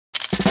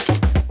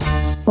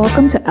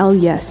Welcome to ELLE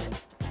Yes,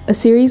 a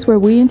series where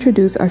we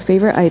introduce our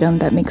favorite item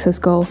that makes us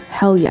go,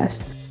 hell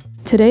yes.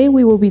 Today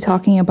we will be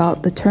talking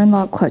about the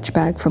Turnlock Clutch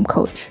bag from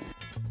Coach,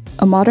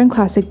 a modern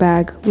classic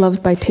bag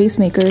loved by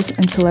tastemakers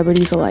and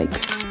celebrities alike.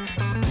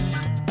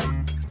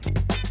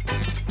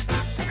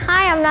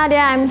 Hi, I'm Nadia.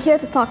 I'm here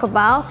to talk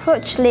about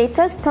Coach's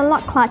latest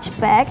Turnlock Clutch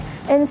bag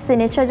in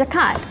signature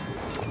Jacquard.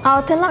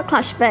 Our Turnlock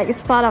Clutch bag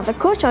is part of the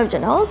Coach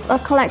Originals, a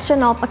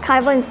collection of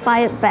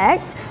archival-inspired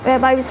bags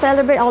whereby we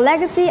celebrate our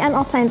legacy and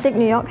authentic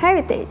New York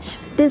heritage.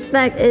 This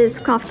bag is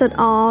crafted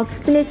of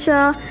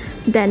signature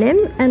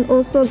denim and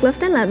also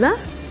gloved in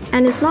leather,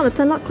 and it's not a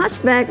Turnlock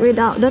Clutch bag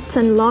without the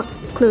Turnlock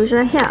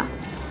closure here.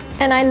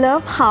 And I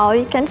love how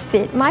it can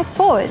fit my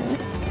phone.